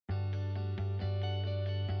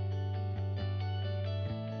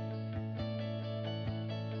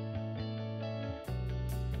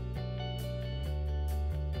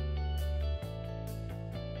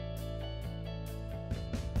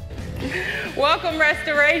Welcome,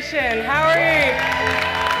 Restoration. How are you?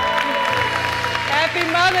 Happy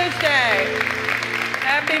Mother's Day.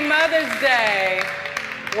 Happy Mother's Day.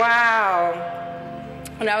 Wow.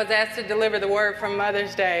 When I was asked to deliver the word from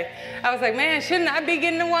Mother's Day, I was like, man, shouldn't I be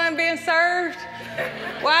getting the one being served?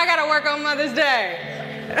 Well, I got to work on Mother's Day.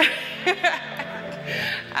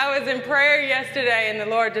 I was in prayer yesterday, and the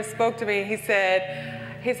Lord just spoke to me. He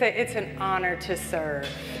said, it's an honor to serve.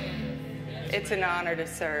 It's an honor to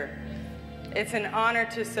serve. It's an honor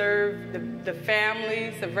to serve the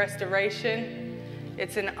families of Restoration.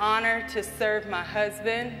 It's an honor to serve my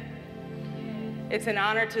husband. It's an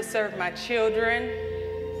honor to serve my children.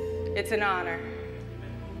 It's an honor.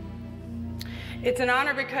 It's an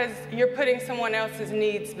honor because you're putting someone else's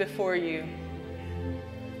needs before you.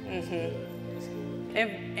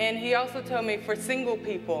 And he also told me for single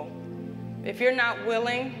people, if you're not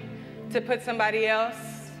willing to put somebody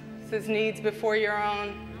else's needs before your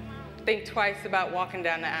own, think twice about walking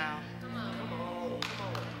down the aisle.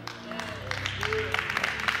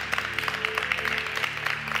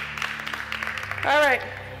 All right,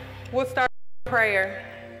 we'll start with prayer.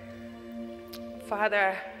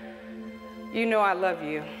 Father, you know I love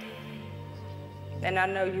you, and I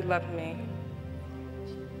know you love me.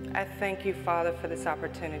 I thank you, Father, for this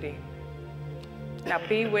opportunity. Now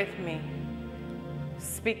be with me.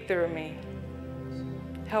 Speak through me.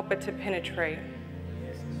 Help it to penetrate.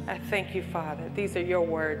 I thank you, Father. These are your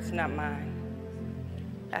words, not mine.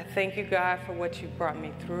 I thank you, God, for what you've brought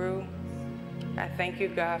me through. I thank you,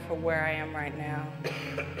 God, for where I am right now.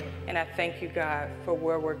 And I thank you, God, for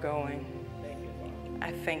where we're going.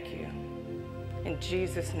 I thank you. In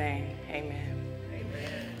Jesus' name, amen.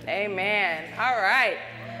 Amen. Amen. All right.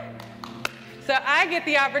 So I get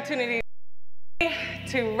the opportunity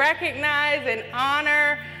to recognize and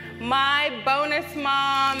honor my bonus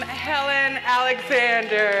mom, Helen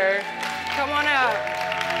Alexander. Come on up.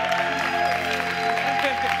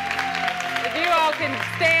 If you all can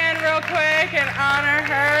stand real quick and honor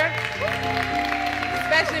her,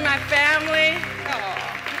 especially my family. Oh,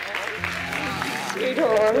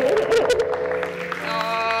 sweetheart.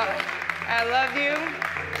 Oh, I love you.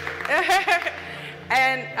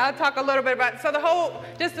 And I'll talk a little bit about, so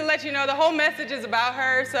just to let you know, the whole message is about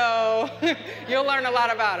her, so you'll learn a lot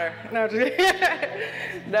about her. No, just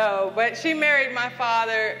kidding. No, but she married my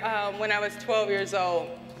father when I was 12 years old.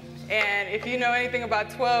 And if you know anything about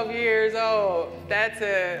 12 years old, that's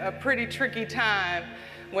a pretty tricky time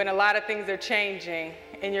when a lot of things are changing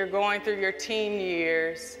and you're going through your teen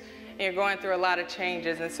years and you're going through a lot of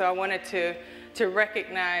changes. And so I wanted to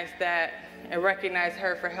recognize that and recognize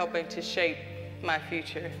her for helping to shape my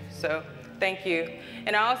future. So thank you.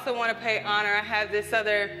 And I also want to pay honor. I have this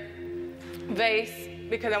other vase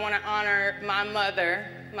because I want to honor my mother,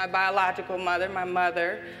 my biological mother, my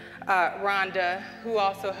mother, Rhonda, who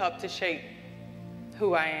also helped to shape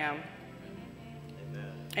who I am.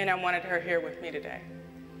 Amen. And I wanted her here with me today.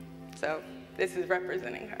 So this is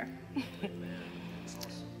representing her.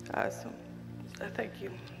 Awesome. Thank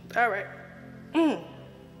you. All right.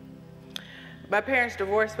 My parents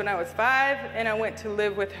divorced when I was 5, and I went to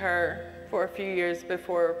live with her for a few years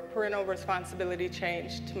before parental responsibility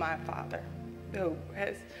changed to my father, who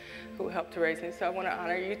helped to raise me. So I want to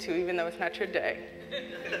honor you too, even though it's not your day.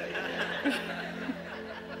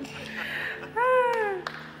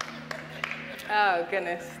 Oh,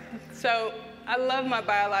 goodness. So I love my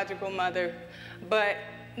biological mother, but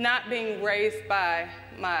not being raised by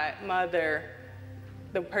my mother,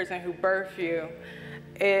 the person who birthed you,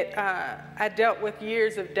 I dealt with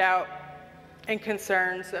years of doubt and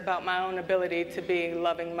concerns about my own ability to be a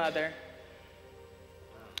loving mother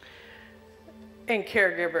and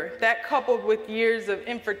caregiver. That, coupled with years of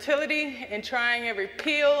infertility and trying every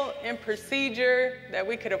pill and procedure that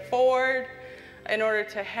we could afford in order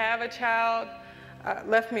to have a child,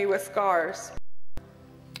 left me with scars.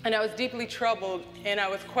 And I was deeply troubled, and I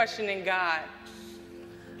was questioning God.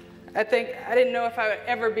 I didn't know if I would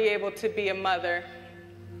ever be able to be a mother.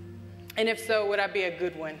 And if so, would I be a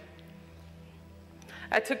good one?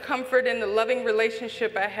 I took comfort in the loving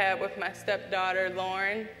relationship I had with my stepdaughter,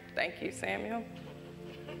 Lauren. Thank you, Samuel.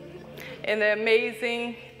 And the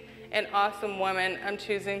amazing and awesome woman I'm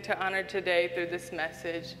choosing to honor today through this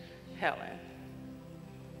message, Helen.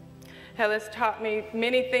 Helen's taught me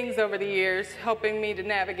many things over the years, helping me to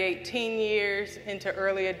navigate teen years into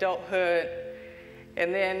early adulthood,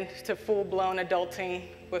 and then to full-blown adulting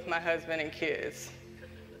with my husband and kids.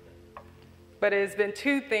 But it has been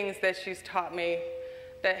 2 things that she's taught me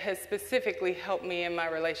that has specifically helped me in my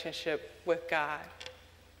relationship with God.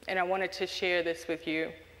 And I wanted to share this with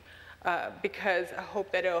you because I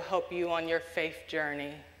hope that it'll help you on your faith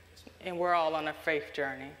journey And we're all on a faith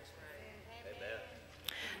journey.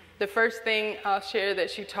 The first thing I'll share that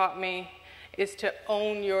she taught me is to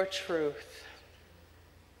own your truth.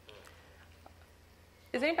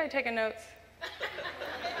 Is anybody taking notes?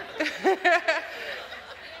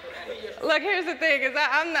 Look, here's the thing, is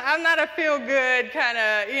I'm not a feel-good kind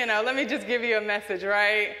of, let me just give you a message,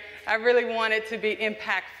 right? I really want it to be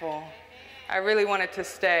impactful. I really want it to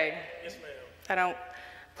stay. Yes, ma'am. I don't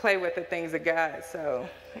play with the things of God, so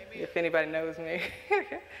if anybody knows me.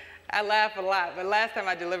 I laugh a lot, but last time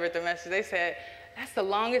I delivered the message, they said, that's the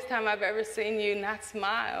longest time I've ever seen you not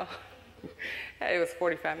smile. It was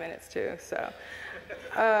 45 minutes too, so.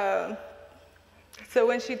 So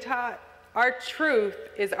when she taught, our truth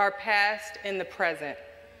is our past in the present.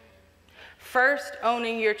 First,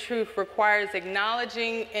 owning your truth requires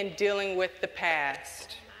acknowledging and dealing with the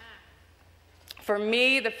past. For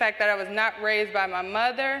me, the fact that I was not raised by my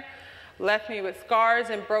mother left me with scars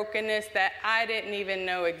and brokenness that I didn't even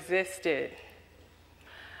know existed.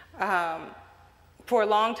 For a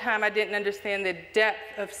long time, I didn't understand the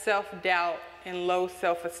depth of self-doubt and low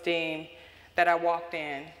self-esteem that I walked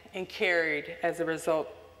in and carried as a result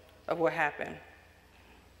of what happened.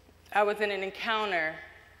 I was in an encounter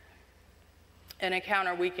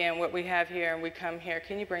weekend, what we have here, and we come here.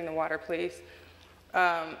 Can you bring the water, please?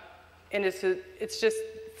 And it's just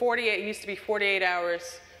 48, used to be 48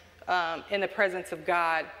 hours in the presence of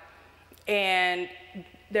God. And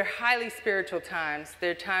they're highly spiritual times.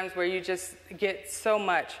 They're times where you just get so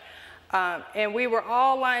much. And we were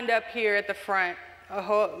all lined up here at the front,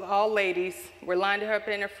 all ladies were lined up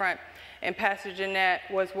in the front. And Pastor Jeanette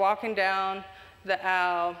was walking down the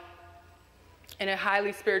aisle in a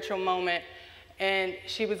highly spiritual moment, and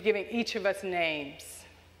she was giving each of us names.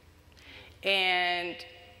 And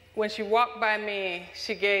when she walked by me,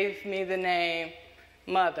 she gave me the name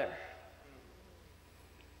Mother.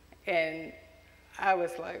 And I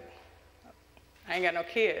was like, I ain't got no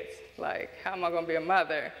kids. Like, how am I going to be a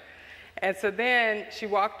mother? And so then she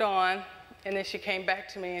walked on, and then she came back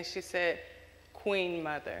to me and she said, Queen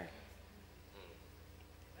Mother.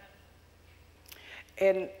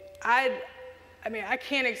 And I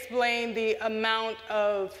can't explain the amount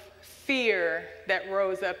of fear that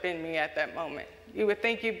rose up in me at that moment. You would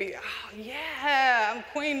think you'd be, oh yeah, I'm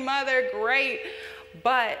Queen Mother, great.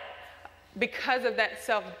 But because of that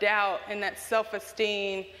self-doubt and that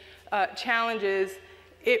self-esteem challenges,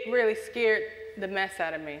 it really scared the mess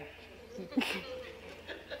out of me.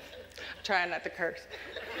 Trying not to curse.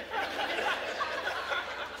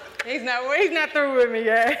 He's not through with me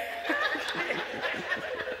yet.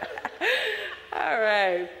 All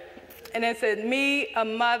right. And it said, me, a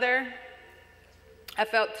mother, I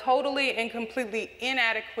felt totally and completely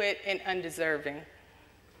inadequate and undeserving.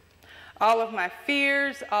 All of my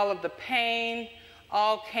fears, all of the pain,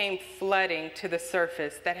 all came flooding to the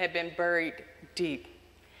surface that had been buried deep.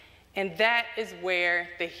 And that is where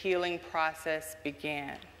the healing process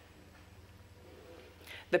began.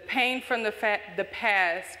 The pain from the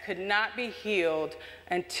past could not be healed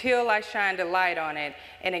until I shined a light on it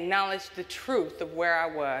and acknowledged the truth of where I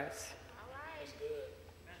was.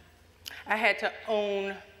 I had to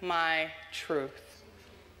own my truth.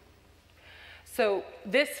 So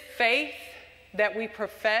this faith that we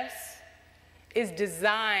profess is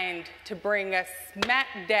designed to bring us smack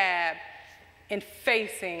dab in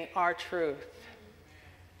facing our truth,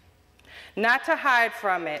 not to hide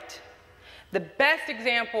from it. The best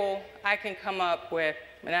example I can come up with,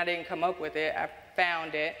 and I didn't come up with it, I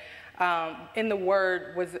found it, in the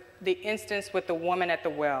Word was the instance with the woman at the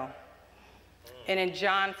well. And in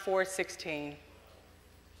John 4:16,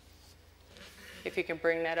 if you can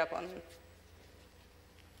bring that up on.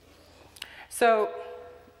 So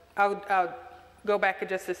I'll go back in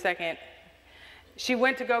just a second. She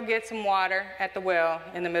went to go get some water at the well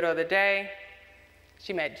in the middle of the day.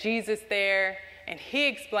 She met Jesus there. And he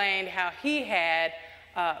explained how he had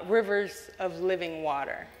rivers of living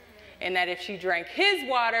water. And that if she drank his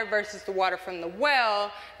water versus the water from the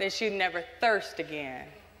well, then she'd never thirst again.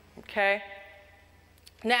 Okay?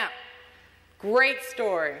 Now, great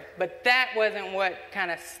story, but that wasn't what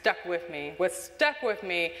kind of stuck with me. What stuck with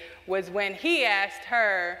me was when he asked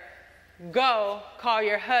her, go call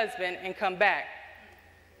your husband and come back.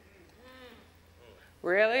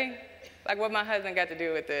 Really? Like what my husband got to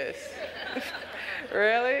do with this?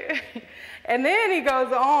 Really? And then he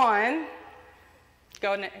goes on.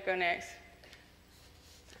 Go next.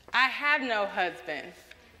 I have no husband,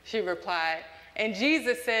 she replied. And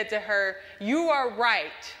Jesus said to her, you are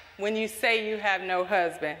right when you say you have no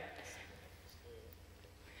husband.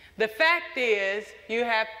 The fact is, you've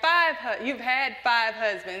had 5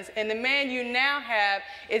 husbands, and the man you now have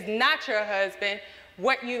is not your husband.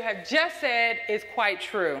 What you have just said is quite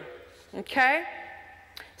true. Okay?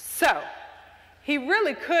 So, he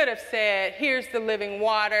really could have said, here's the living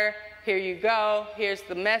water, here you go, here's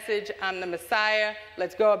the message, I'm the Messiah,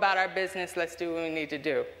 let's go about our business, let's do what we need to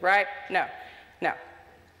do, right? No.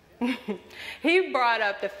 He brought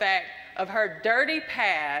up the fact of her dirty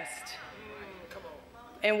past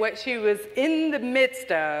and what she was in the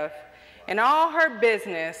midst of, and all her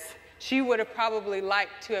business, she would have probably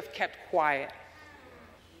liked to have kept quiet.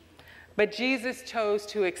 But Jesus chose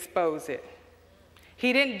to expose it.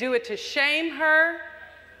 He didn't do it to shame her.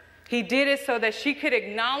 He did it so that she could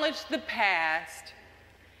acknowledge the past,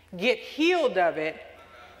 get healed of it,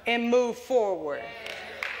 and move forward.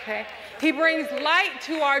 Okay? He brings light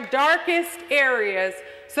to our darkest areas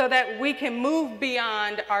so that we can move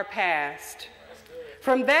beyond our past.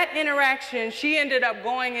 From that interaction, she ended up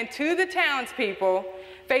going into the townspeople,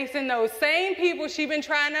 facing those same people she'd been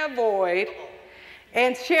trying to avoid,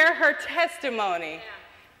 and share her testimony.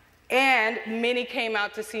 And many came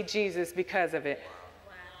out to see Jesus because of it.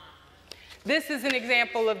 This is an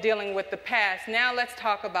example of dealing with the past. Now let's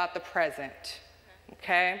talk about the present,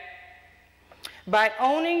 okay? By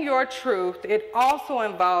owning your truth, it also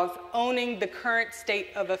involves owning the current state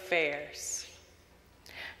of affairs.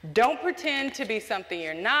 Don't pretend to be something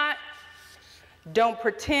you're not. Don't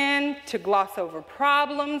pretend to gloss over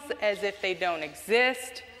problems as if they don't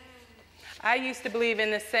exist. I used to believe in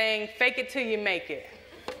the saying, fake it till you make it.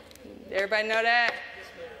 Everybody know that?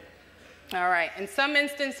 All right. In some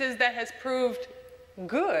instances, that has proved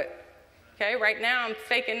good. Okay, right now I'm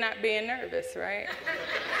faking not being nervous, right?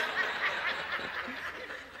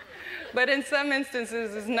 But in some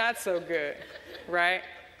instances, it's not so good, right?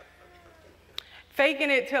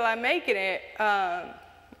 Faking it till I'm making it, as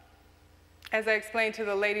I explained to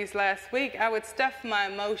the ladies last week, I would stuff my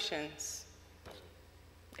emotions.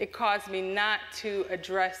 It caused me not to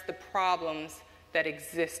address the problems that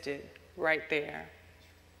existed right there.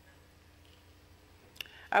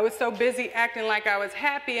 I was so busy acting like I was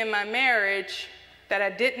happy in my marriage that I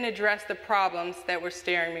didn't address the problems that were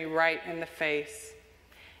staring me right in the face.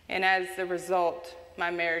 And as a result,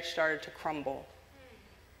 my marriage started to crumble.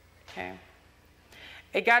 Okay?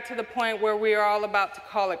 It got to the point where we were all about to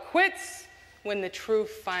call it quits when the truth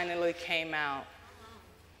finally came out.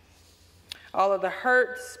 All of the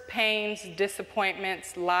hurts, pains,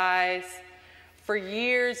 disappointments, lies. For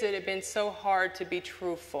years, it had been so hard to be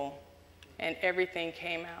truthful, and everything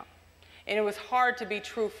came out. And it was hard to be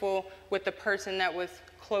truthful with the person that was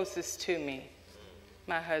closest to me,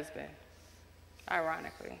 my husband,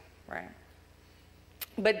 ironically, right?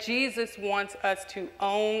 But Jesus wants us to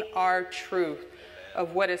own our truth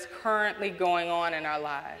of what is currently going on in our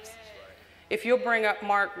lives. If you'll bring up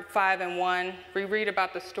Mark 5:1, we read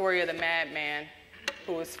about the story of the madman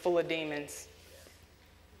who was full of demons.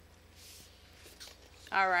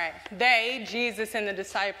 All right. They, Jesus and the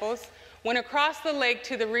disciples, went across the lake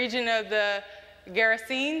to the region of the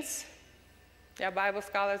Gerasenes. Yeah, Bible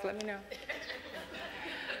scholars, let me know.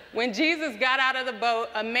 When Jesus got out of the boat,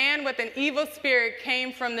 a man with an evil spirit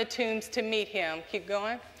came from the tombs to meet him. Keep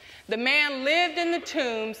going. The man lived in the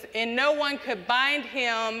tombs, and no one could bind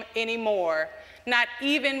him anymore, not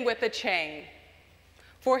even with a chain.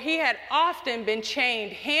 For he had often been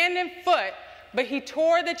chained hand and foot, but he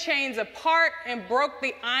tore the chains apart and broke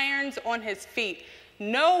the irons on his feet.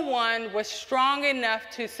 No one was strong enough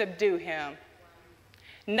to subdue him.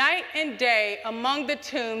 Night and day among the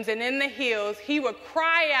tombs and in the hills, he would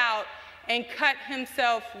cry out and cut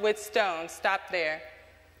himself with stones. Stop there.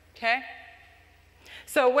 Okay?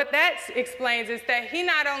 So what that explains is that he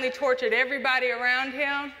not only tortured everybody around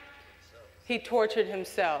him, he tortured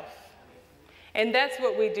himself. And that's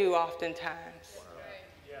what we do oftentimes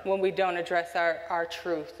when we don't address our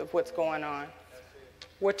truth of what's going on.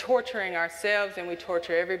 We're torturing ourselves and we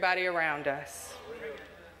torture everybody around us.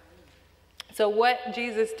 So what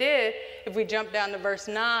Jesus did, if we jump down to verse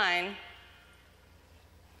 9,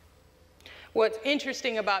 what's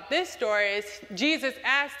interesting about this story is Jesus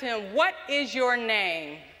asked him, "What is your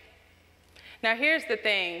name?" Now here's the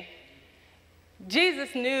thing.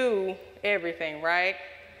 Jesus knew everything, right?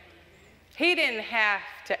 He didn't have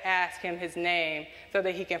to ask him his name so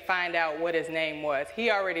that he can find out what his name was.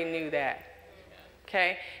 He already knew that.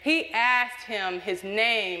 Okay? He asked him his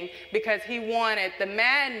name because he wanted the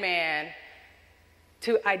madman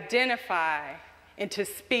to identify and to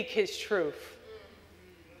speak his truth.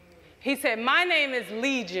 He said, "My name is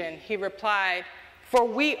Legion," he replied, "for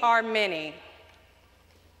we are many."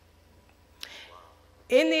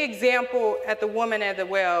 In the example at the woman at the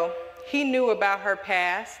well, he knew about her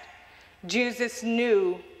past. Jesus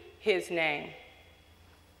knew his name.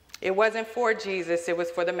 It wasn't for Jesus, it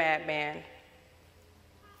was for the madman.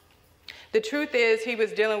 The truth is, he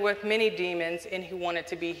was dealing with many demons and he wanted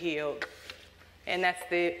to be healed. And that's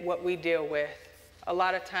what we deal with. A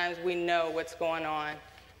lot of times we know what's going on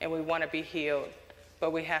and we want to be healed,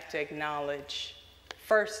 but we have to acknowledge.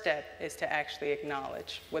 First step is to actually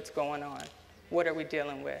acknowledge what's going on. What are we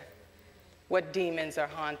dealing with? What demons are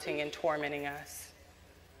haunting and tormenting us?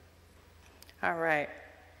 All right.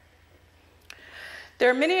 There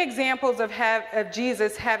are many examples of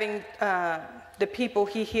Jesus having the people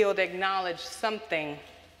he healed acknowledge something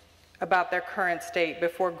about their current state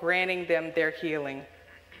before granting them their healing.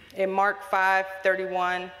 In Mark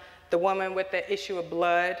 5:31, the woman with the issue of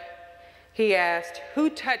blood, he asked, "Who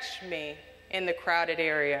touched me in the crowded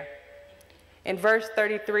area?" In verse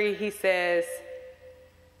 33, he says,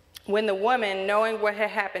 when the woman, knowing what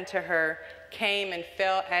had happened to her, came and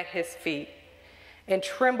fell at his feet and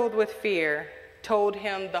trembled with fear, told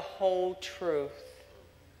him the whole truth.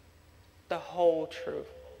 The whole truth.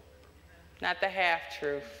 Not the half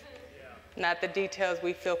truth. Not the details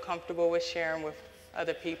we feel comfortable with sharing with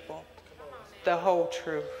other people. The whole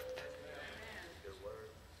truth.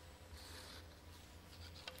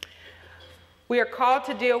 We are called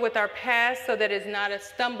to deal with our past so that it's not a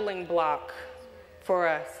stumbling block for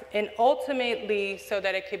us, and ultimately so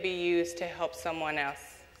that it could be used to help someone else.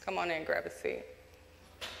 Come on in, grab a seat.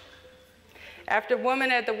 After the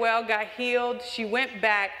woman at the well got healed, she went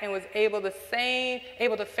back and was able to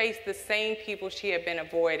face the same people she had been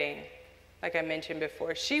avoiding, like I mentioned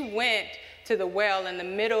before. She went to the well in the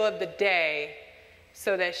middle of the day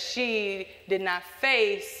so that she did not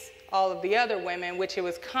face all of the other women, which it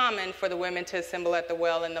was common for the women to assemble at the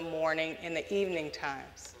well in the morning and the evening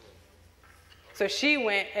times. So she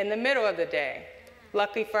went in the middle of the day.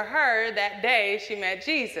 Luckily for her, that day she met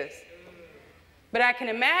Jesus. But I can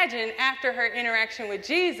imagine after her interaction with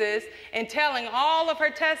Jesus and telling all of her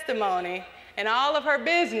testimony and all of her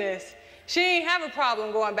business, she didn't have a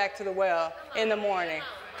problem going back to the well in the morning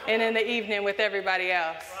and in the evening with everybody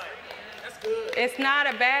else. That's good. It's not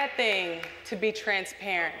a bad thing to be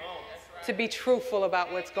transparent, to be truthful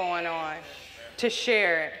about what's going on, to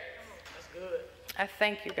share it. That's good. I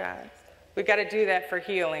thank you, God. We've got to do that for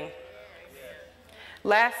healing.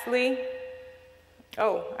 Lastly, I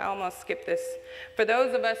almost skipped this. For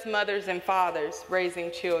those of us mothers and fathers raising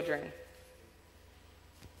children,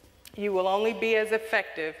 you will only be as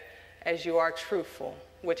effective as you are truthful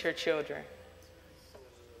with your children.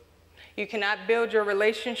 You cannot build your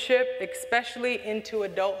relationship, especially into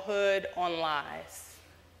adulthood, on lies.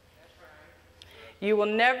 You will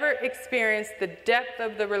never experience the depth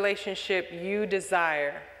of the relationship you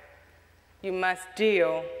desire. You must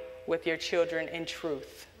deal with your children in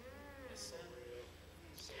truth.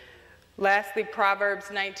 Lastly, Proverbs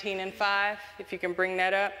 19:5, if you can bring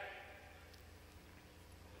that up,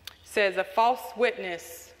 says, a false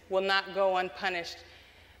witness will not go unpunished.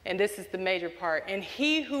 And this is the major part. And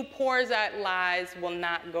he who pours out lies will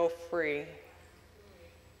not go free.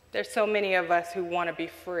 There's so many of us who want to be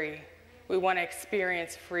free. We want to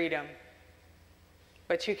experience freedom.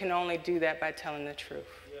 But you can only do that by telling the truth.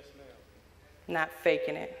 Yes, ma'am. Not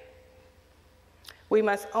faking it. We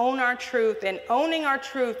must own our truth, and owning our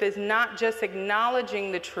truth is not just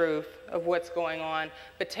acknowledging the truth of what's going on,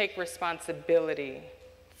 but take responsibility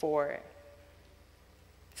for it.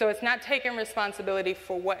 So it's not taking responsibility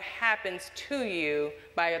for what happens to you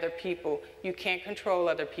by other people. You can't control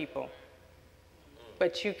other people,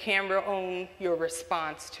 but you can own your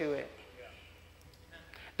response to it.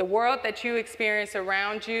 The world that you experience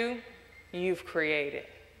around you, you've created.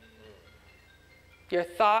 Your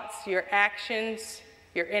thoughts, your actions,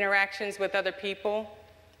 your interactions with other people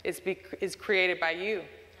is created by you.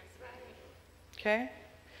 Okay?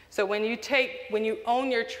 So when you own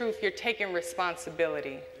your truth, you're taking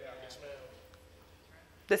responsibility.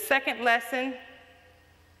 The second lesson,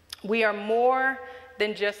 we are more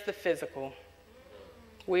than just the physical.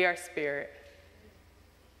 We are spirit.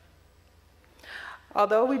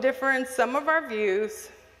 Although we differ in some of our views,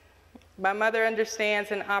 my mother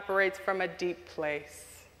understands and operates from a deep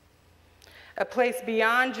place, a place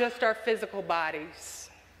beyond just our physical bodies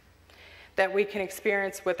that we can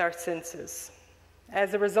experience with our senses.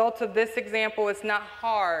 As a result of this example, it's not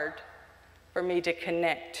hard for me to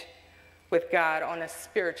connect with God on a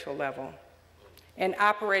spiritual level and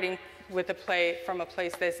operating from a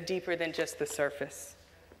place that's deeper than just the surface.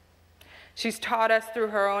 She's taught us through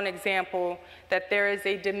her own example that there is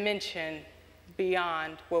a dimension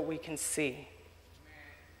beyond what we can see.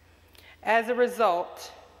 As a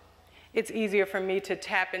result, it's easier for me to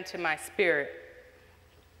tap into my spirit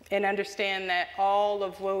and understand that all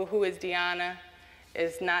of who is Dionna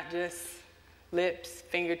is not just lips,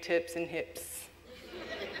 fingertips, and hips.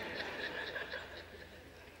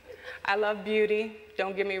 I love beauty,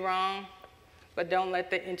 don't get me wrong, but don't let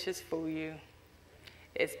the inches fool you.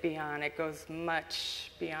 It's beyond, it goes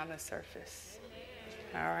much beyond the surface.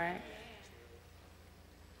 All right?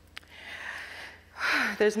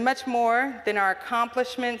 There's much more than our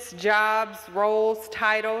accomplishments, jobs, roles,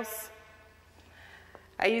 titles.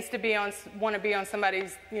 I used to want to be on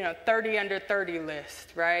somebody's, 30 under 30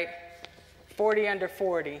 list, right? 40 under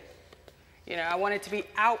 40. I wanted to be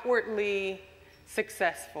outwardly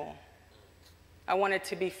successful. I wanted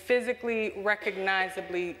to be physically,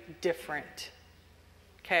 recognizably different,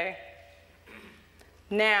 okay?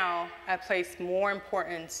 Now, I place more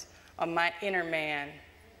importance on my inner man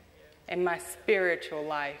and my spiritual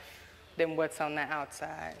life than what's on the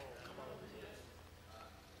outside.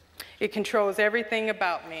 It controls everything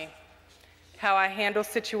about me, how I handle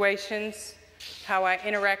situations, how I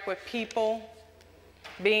interact with people,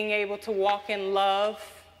 being able to walk in love,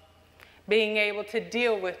 being able to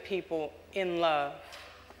deal with people in love,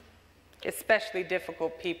 especially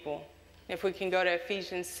difficult people. If we can go to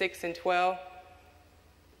Ephesians 6 and 12.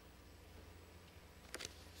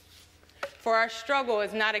 For our struggle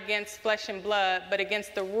is not against flesh and blood, but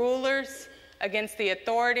against the rulers, against the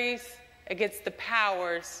authorities, against the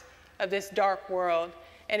powers of this dark world,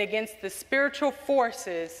 and against the spiritual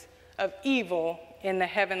forces of evil in the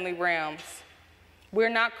heavenly realms. We're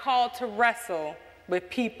not called to wrestle with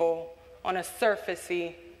people on a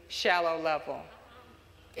surfacey, shallow level.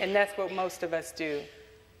 And that's what most of us do.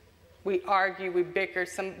 We argue, we bicker,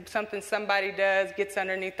 something somebody does gets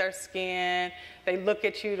underneath our skin. They look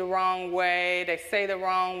at you the wrong way. They say the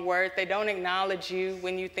wrong words. They don't acknowledge you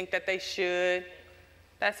when you think that they should.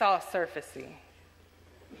 That's all surfacey.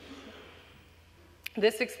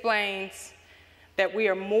 This explains that we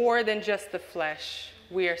are more than just the flesh.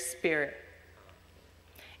 We are spirit.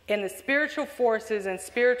 And the spiritual forces and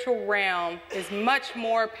spiritual realm is much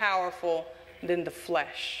more powerful than the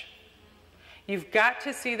flesh. You've got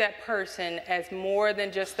to see that person as more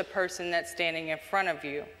than just the person that's standing in front of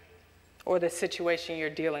you or the situation you're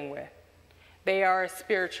dealing with. They are a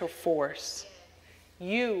spiritual force.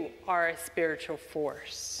 You are a spiritual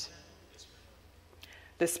force.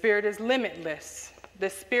 The spirit is limitless. The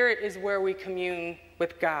spirit is where we commune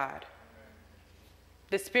with God.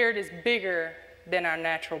 The spirit is bigger than our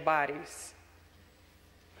natural bodies.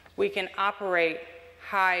 We can operate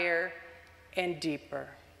higher and deeper.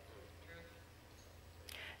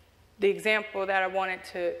 The example that I wanted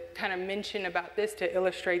to kind of mention about this to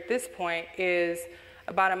illustrate this point is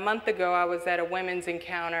about a month ago I was at a women's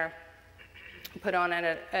encounter put on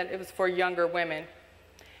it was for younger women.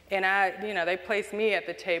 And they placed me at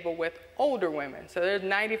the table with older women. So there's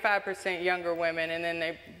 95% younger women, and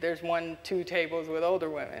then there's 1-2 tables with older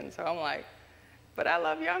women. So I'm like, but I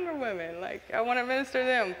love younger women. Like, I want to minister to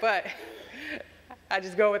them, but I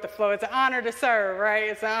just go with the flow. It's an honor to serve, right?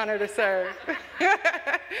 It's an honor to serve.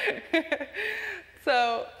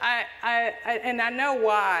 So I know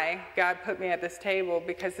why God put me at this table,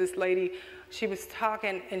 because this lady, she was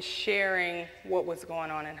talking and sharing what was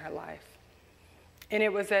going on in her life. And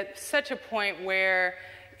it was at such a point where,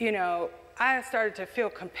 I started to feel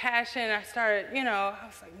compassion. I started, I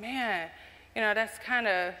was like, man, that's kind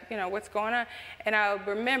of, what's going on. And I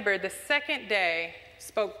remember the second day,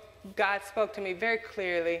 God spoke to me very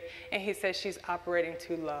clearly, and he said, she's operating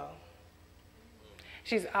too low.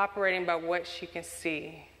 She's operating by what she can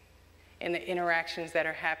see in the interactions that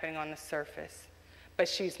are happening on the surface. But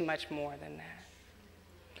she's much more than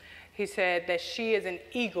that. He said that she is an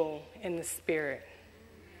eagle in the spirit.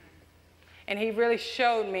 And he really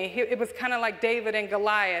showed me, it was kind of like David and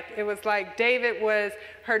Goliath. It was like David was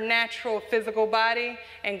her natural physical body,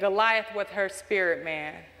 and Goliath was her spirit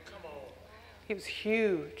man. Come on. He was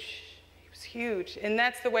huge. He was huge. And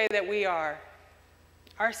that's the way that we are.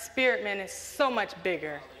 Our spirit man is so much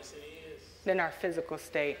bigger than our physical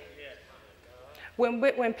state.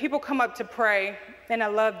 When people come up to pray, and I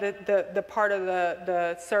love the part of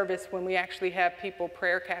the service when we actually have people,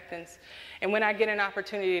 prayer captains, and when I get an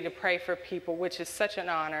opportunity to pray for people, which is such an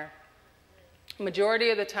honor, majority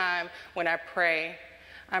of the time when I pray,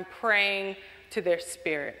 I'm praying to their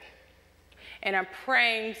spirit. And I'm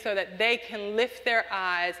praying so that they can lift their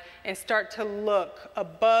eyes and start to look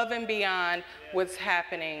above and beyond what's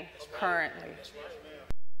happening currently.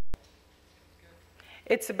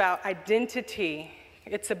 It's about identity.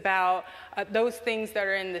 It's about those things that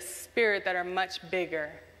are in the spirit that are much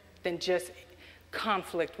bigger than just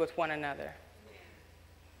conflict with one another.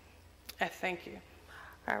 I thank you.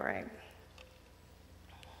 All right.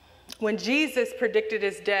 When Jesus predicted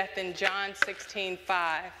his death in John 16:5,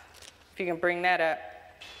 if you can bring that up.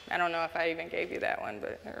 I don't know if I even gave you that one,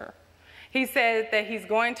 but he said that he's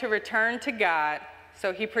going to return to God.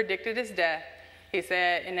 So he predicted his death. He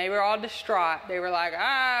said, and they were all distraught. They were like,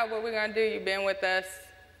 what are we going to do? You've been with us.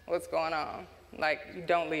 What's going on? Like, you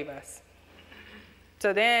don't leave us.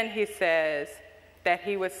 So then he says that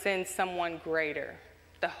he would send someone greater,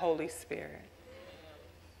 the Holy Spirit,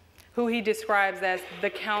 who he describes as the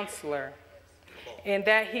counselor, and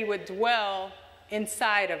that he would dwell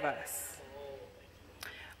inside of us.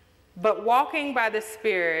 But walking by the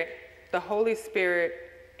Spirit, the Holy Spirit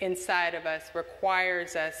inside of us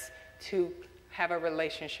requires us to have a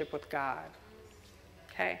relationship with God,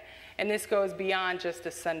 okay? And this goes beyond just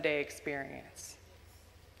the Sunday experience.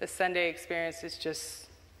 The Sunday experience is just,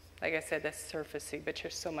 like I said, that's surfacey, but you're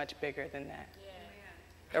so much bigger than that.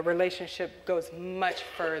 Yeah. A relationship goes much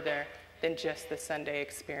further than just the Sunday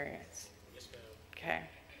experience, okay?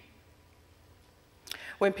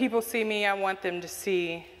 When people see me, I want them to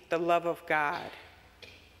see the love of God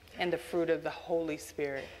and the fruit of the Holy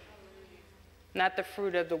Spirit. Not the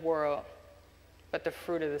fruit of the world, but the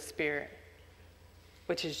fruit of the Spirit,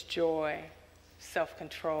 which is joy,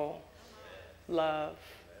 self-control, love,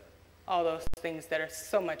 all those things that are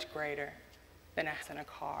so much greater than having a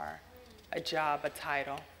car, a job, a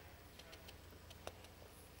title.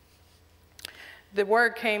 The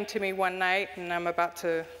word came to me one night, and I'm about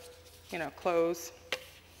to, close.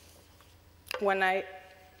 One night,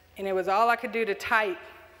 and it was all I could do to type.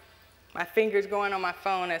 My fingers going on my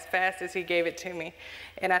phone as fast as he gave it to me.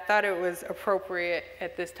 And I thought it was appropriate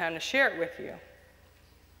at this time to share it with you,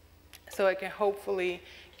 so it can hopefully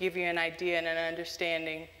give you an idea and an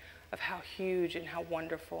understanding of how huge and how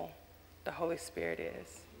wonderful the Holy Spirit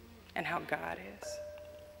is and how God is.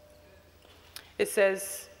 It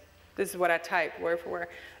says, this is what I typed word for word: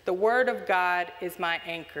 the Word of God is my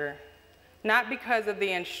anchor, not because of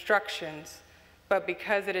the instructions, but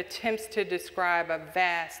because it attempts to describe a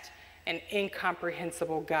vast and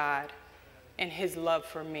incomprehensible God and his love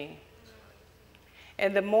for me.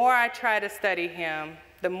 And the more I try to study him,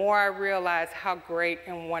 the more I realize how great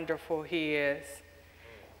and wonderful he is.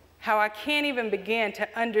 How I can't even begin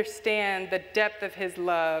to understand the depth of his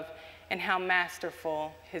love and how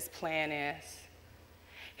masterful his plan is.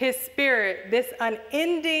 His Spirit, this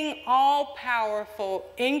unending, all-powerful,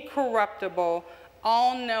 incorruptible,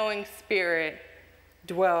 all-knowing Spirit,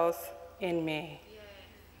 dwells in me.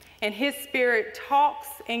 And his Spirit talks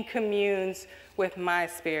and communes with my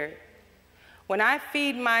spirit. When I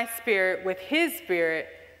feed my spirit with his Spirit,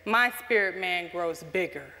 my spirit man grows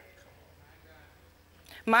bigger.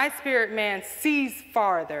 My spirit man sees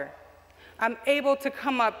farther. I'm able to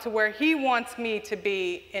come up to where he wants me to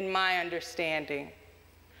be in my understanding.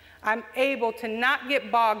 I'm able to not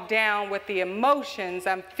get bogged down with the emotions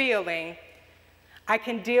I'm feeling. I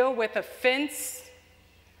can deal with offense.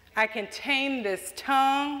 I can tame this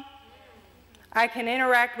tongue. I can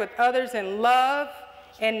interact with others in love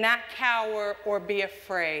and not cower or be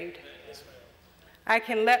afraid. I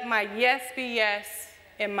can let my yes be yes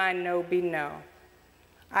and my no be no.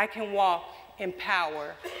 I can walk in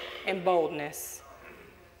power and boldness.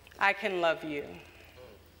 I can love you.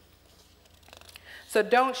 So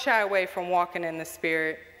don't shy away from walking in the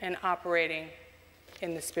Spirit and operating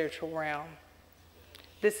in the spiritual realm.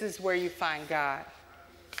 This is where you find God.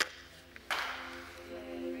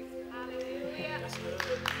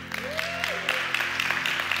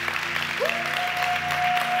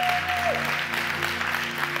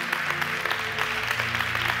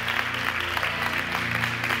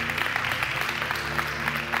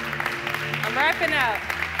 I'm wrapping up.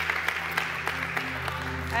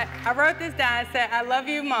 I wrote this down. I said, I love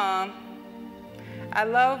you, Mom. I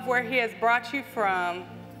love where he has brought you from,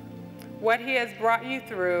 what he has brought you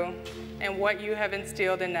through, and what you have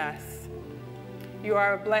instilled in us. You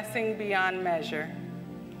are a blessing beyond measure.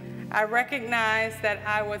 I recognize that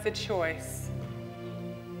I was a choice.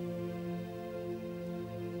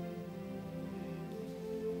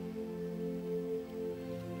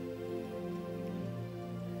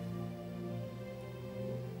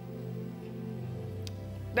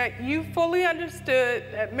 That you fully understood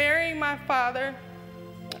that marrying my father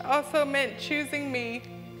also meant choosing me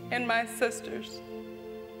and my sisters.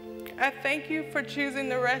 I thank you for choosing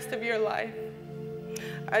the rest of your life.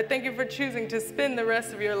 I thank you for choosing to spend the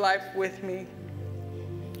rest of your life with me,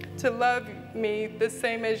 to love me the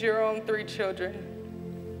same as your own 3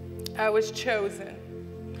 children. I was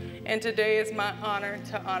chosen, and today is my honor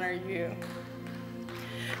to honor you.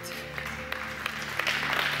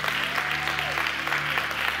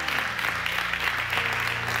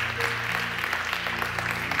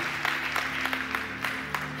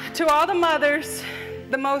 To all the mothers,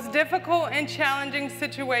 the most difficult and challenging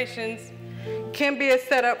situations can be a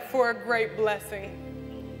setup for a great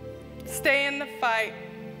blessing. Stay in the fight,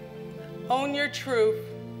 own your truth,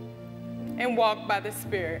 and walk by the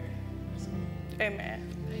Spirit. Amen.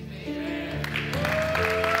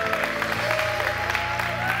 Amen.